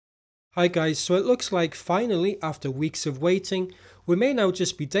Hi guys, so it looks like finally, after weeks of waiting, we may now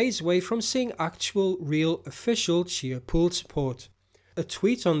just be days away from seeing actual, real, official Chia Pool support. A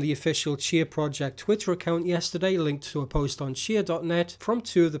tweet on the official Chia project Twitter account yesterday linked to a post on Chia.net from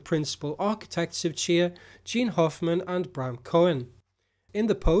two of the principal architects of Chia, Gene Hoffman and Bram Cohen. In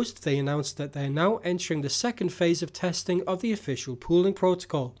the post, they announced that they are now entering the second phase of testing of the official pooling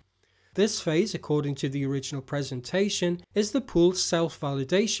protocol. This phase, according to the original presentation, is the pool's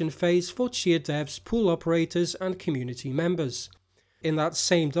self-validation phase for Chia devs, pool operators and community members. In that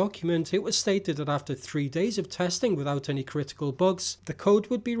same document, it was stated that after 3 days of testing without any critical bugs, the code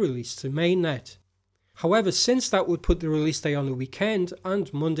would be released to mainnet. However, since that would put the release day on a weekend,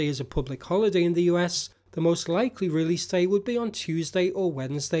 and Monday is a public holiday in the US, the most likely release day would be on Tuesday or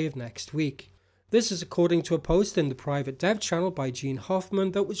Wednesday of next week. This is according to a post in the private dev channel by Gene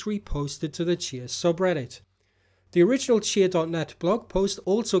Hoffman that was reposted to the Chia subreddit. The original Chia.net blog post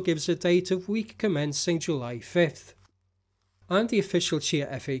also gives a date of week commencing July 5th. And the official Chia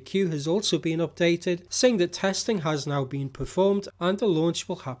FAQ has also been updated, saying that testing has now been performed and the launch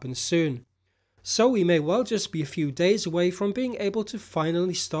will happen soon. So we may well just be a few days away from being able to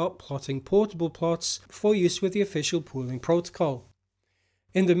finally start plotting portable plots for use with the official pooling protocol.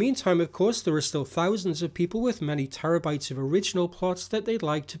 In the meantime, of course, there are still thousands of people with many terabytes of original plots that they'd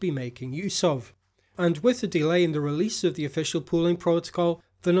like to be making use of. And with the delay in the release of the official pooling protocol,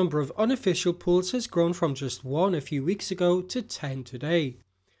 the number of unofficial pools has grown from just 1 a few weeks ago to 10 today.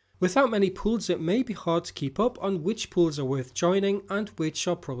 With that many pools, it may be hard to keep up on which pools are worth joining and which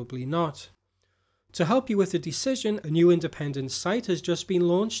are probably not. To help you with the decision, a new independent site has just been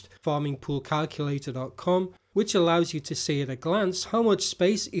launched, farmingpoolcalculator.com, which allows you to see at a glance how much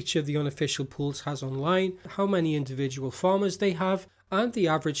space each of the unofficial pools has online, how many individual farmers they have, and the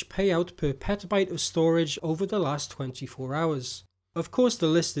average payout per petabyte of storage over the last 24 hours. Of course, the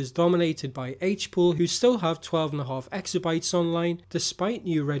list is dominated by Hpool, who still have 12.5 exabytes online, despite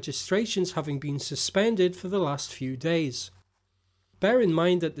new registrations having been suspended for the last few days. Bear in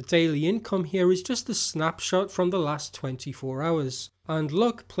mind that the daily income here is just a snapshot from the last 24 hours, and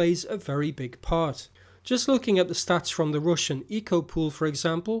luck plays a very big part. Just looking at the stats from the Russian Hpool, for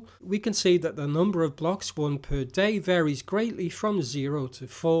example, we can see that the number of blocks won per day varies greatly from 0 to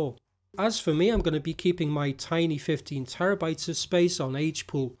 4. As for me, I'm going to be keeping my tiny 15 terabytes of space on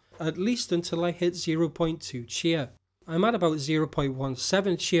Hpool, at least until I hit 0.2 Chia. I'm at about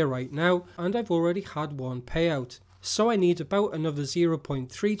 0.17 Chia right now, and I've already had one payout. So I need about another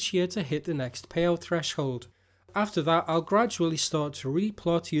 0.3 Chia to hit the next payout threshold. After that, I'll gradually start to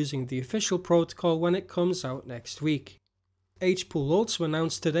replot using the official protocol when it comes out next week. Hpool also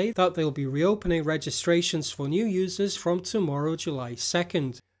announced today that they'll be reopening registrations for new users from tomorrow, July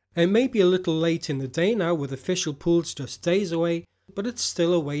 2nd. It may be a little late in the day now with official pools just days away, but it's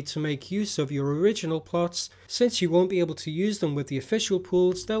still a way to make use of your original plots. Since you won't be able to use them with the official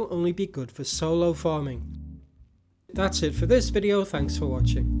pools, they'll only be good for solo farming. That's it for this video, thanks for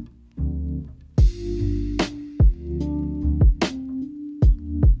watching.